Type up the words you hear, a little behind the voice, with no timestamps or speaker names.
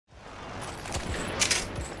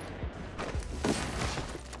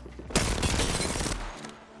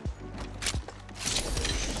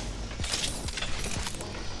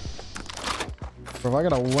If I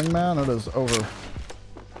get a wingman, it is over.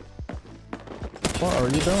 What are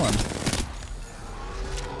you doing?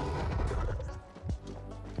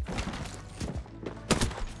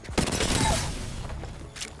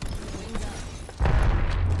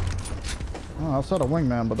 Oh, I said a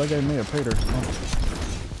wingman, but they gave me a Peter. Oh.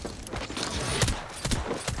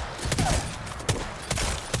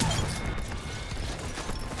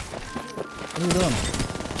 What are you doing?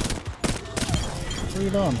 What are you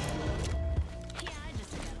doing?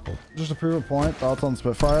 Just to prove a point, thoughts on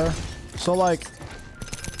Spitfire. So like,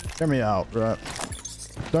 hear me out, right?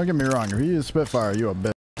 Don't get me wrong, if you use Spitfire, you a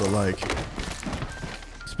bitch, but like,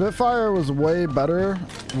 Spitfire was way better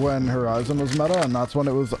when Horizon was meta, and that's when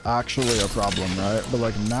it was actually a problem, right? But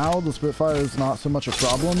like now, the Spitfire is not so much a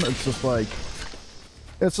problem. It's just like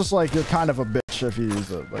you're kind of a bitch if you use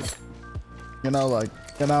it. Like,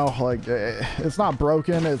 it's not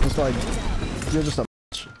broken. It's just like you're just a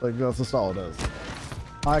bitch. Like that's just all it is.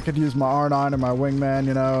 I could use my R9 and my wingman,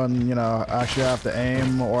 and actually have to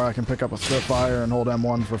aim, or I can pick up a Spitfire and hold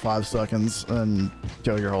M1 for 5 seconds and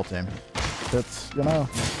kill your whole team. It's,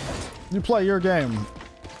 you play your game,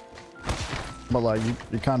 but like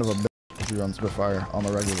you're kind of a bitch if you run Spitfire on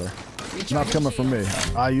the regular. Not coming from me.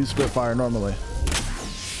 I use Spitfire normally,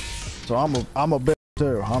 so I'm a bitch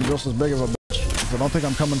too. I'm just as big of a bitch. So don't think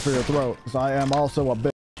I'm coming for your throat, because I am also a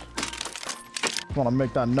bitch. Just want to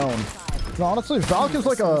make that known. No, honestly, Valk is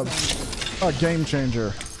like a game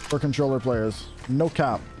changer for controller players. No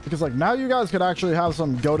cap. Because like now you guys could actually have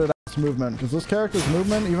some goated ass movement. Because this character's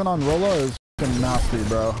movement, even on Rolla, is fucking nasty,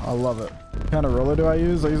 bro. I love it. What kind of Rolla do I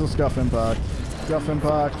use? I use a Scuff Impact. Scuff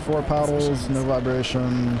Impact, 4 paddles, no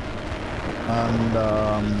vibration. And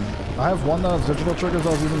I have one that has digital triggers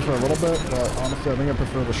I was using for a little bit. But honestly, I think I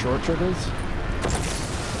prefer the short triggers.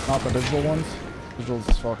 Not the digital ones. Digitals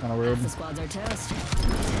just felt kind of weird. The squads are toast.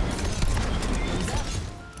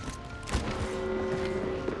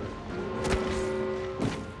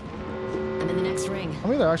 I'm in the next ring.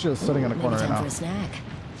 I'm either actually just sitting in a corner right now. For a snack.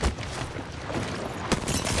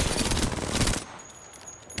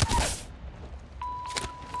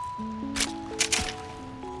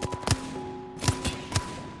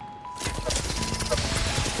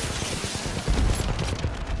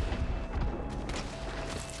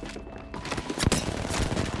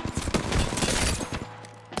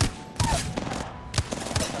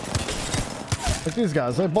 Like these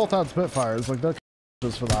guys, they both had Spitfires. Like they're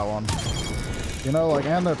just for that one. Like,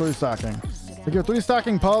 and they're 3-stacking. Like you're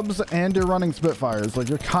 3-stacking pubs and you're running Spitfires. Like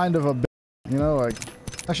you're kind of a bitch, like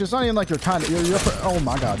actually it's not even like you're kind of you're oh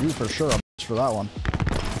my god, you for sure a bitch for that one.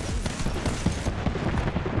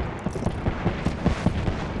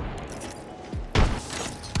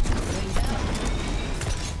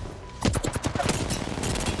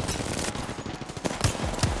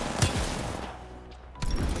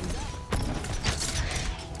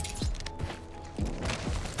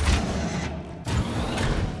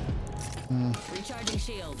 Recharging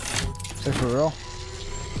shields. Hey, for real?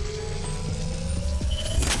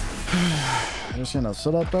 You're just gonna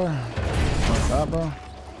sit up there like that, bro?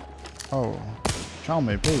 Oh, show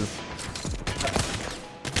me, please.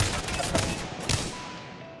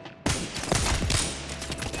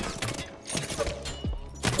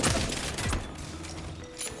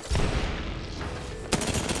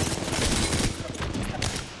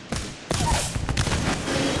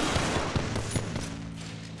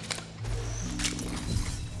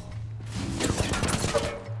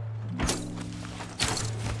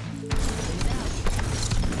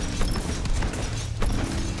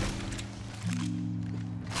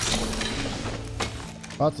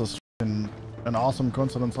 That's an awesome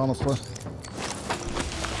coincidence, honestly.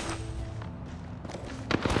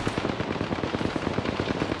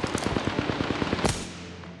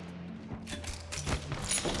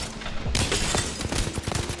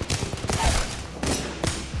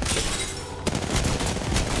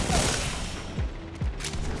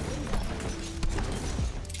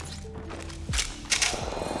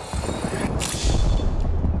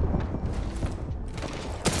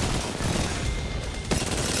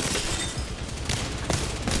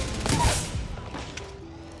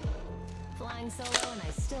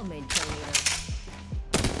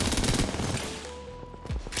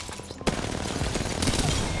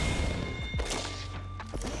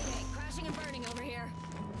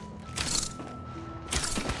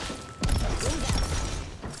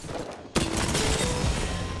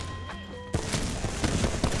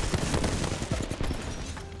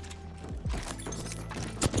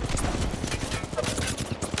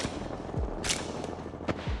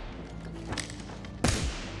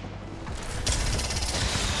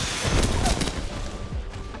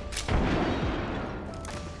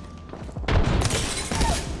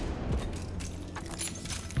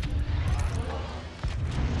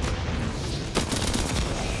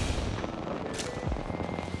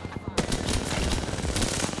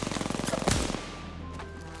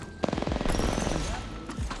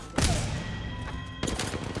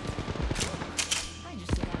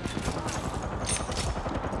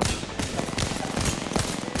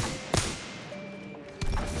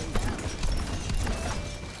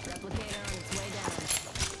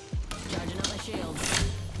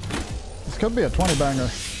 could be a 20 banger.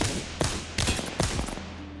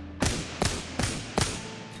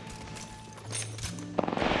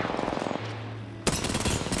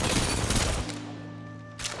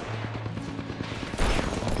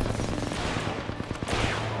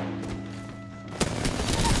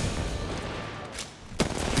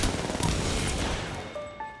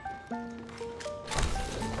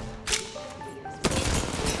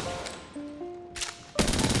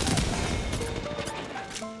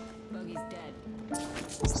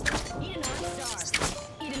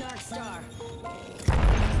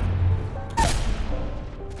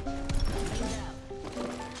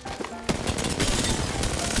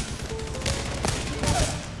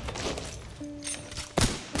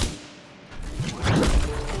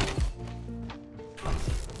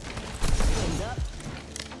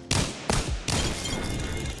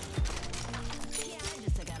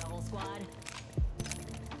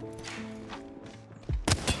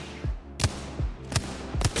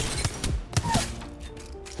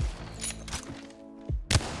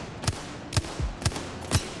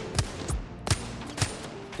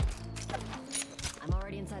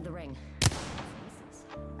 Inside the ring.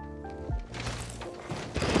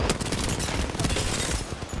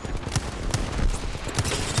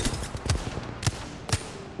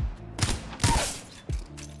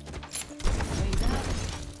 Wings up.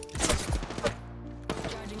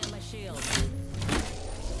 Charging on my shield.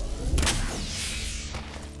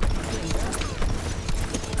 Wings up.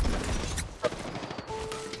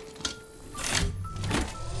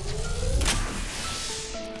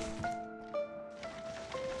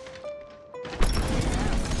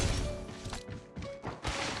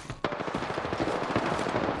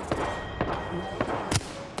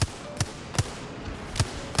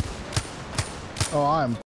 Oh,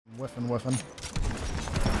 I'm whiffing. What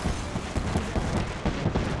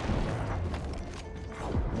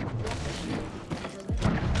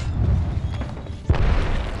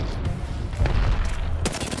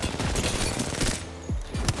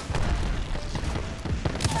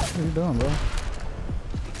are you doing, bro?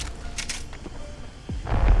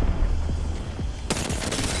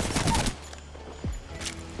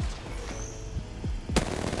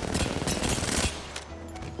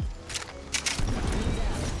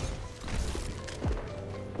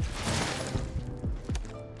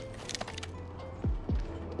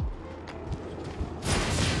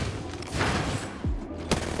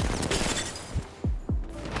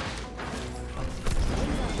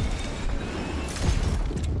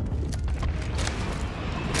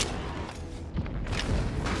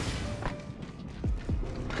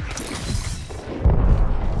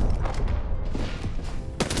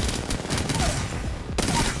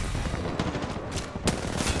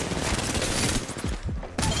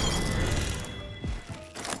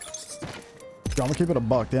 I'm gonna keep it a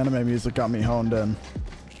buck. The anime music got me honed in.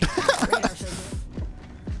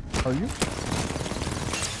 Are you?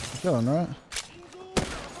 Killing, right?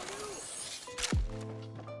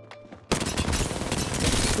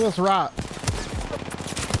 This right.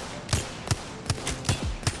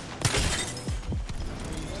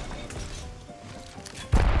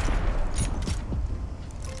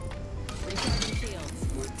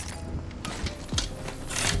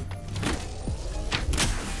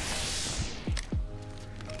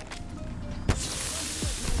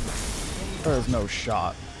 There's no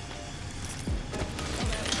shot.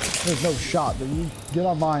 There's no shot that you get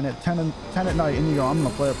online at 10 at night and you go, I'm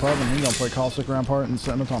gonna play a pub and you're gonna play Caustic Rampart and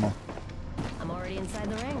sit in a tunnel. I'm already inside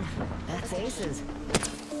the ring. That's aces.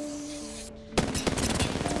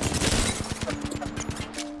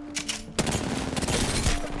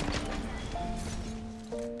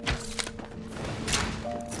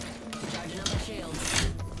 Charging up my shield.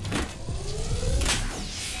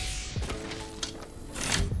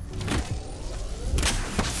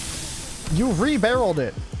 You re-barreled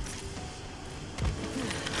it.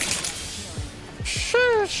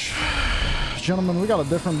 Sheesh. Gentlemen, we got a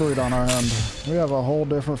different breed on our hand. We have a whole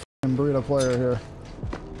different f***ing breed of player here.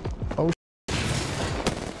 Oh,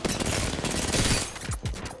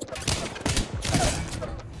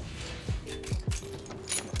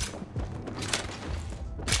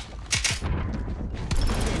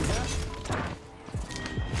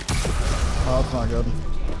 oh, that's not good.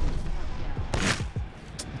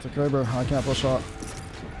 It's a Kraber. I can't push shot.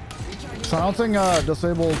 Silencing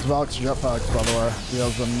disables Valk's jetpacks, by the way. He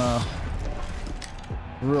has been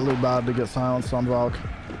really bad to get silenced on Valk.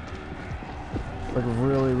 Like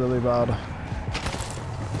really, really bad.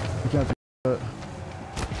 You can't do it.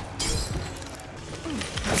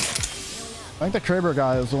 I think the Kraber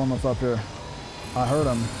guy is the one that's up here. I heard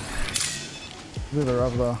him. It's either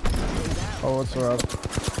Rev though. Oh, it's the Rev.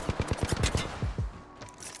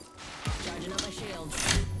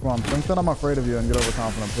 Come on, think that I'm afraid of you and get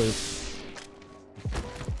overconfident, please.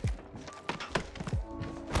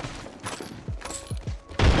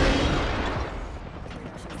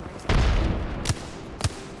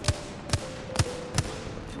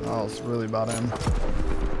 Oh, it's really about in.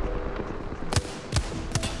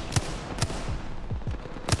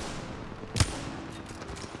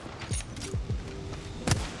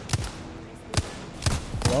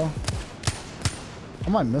 Hello? How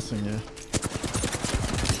am I missing you?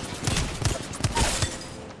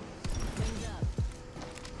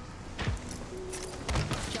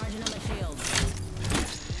 Charging on my shield.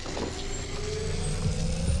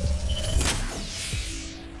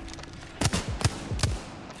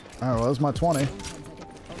 Alright, well, there's my 20.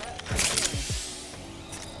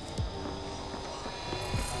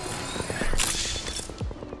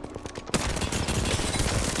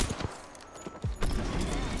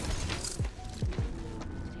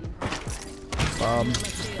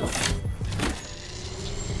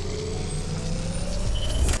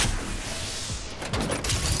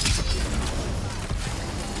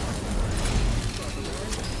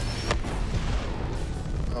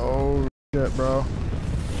 Oh shit, bro.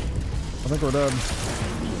 I think we're dead.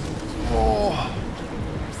 Oh.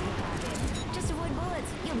 Just avoid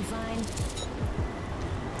bullets. You'll be fine.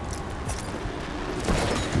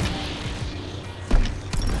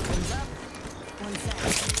 Wings up. 1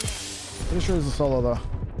 sec. Pretty sure he's a solo though.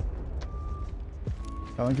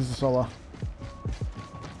 I think he's a solo.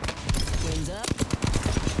 Wings up.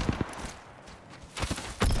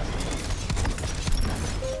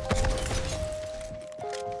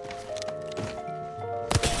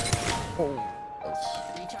 Oh, that's...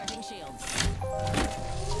 Recharging shields.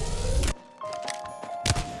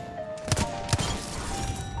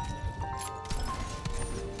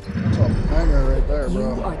 That's a banger right there,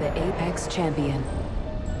 bro. You are the Apex champion.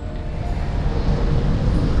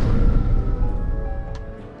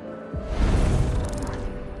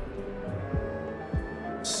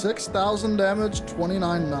 $6,000 damage,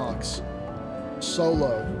 29 knocks.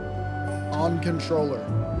 Solo. On controller.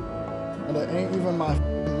 And it ain't even my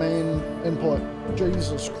main input.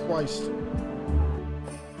 Jesus Christ.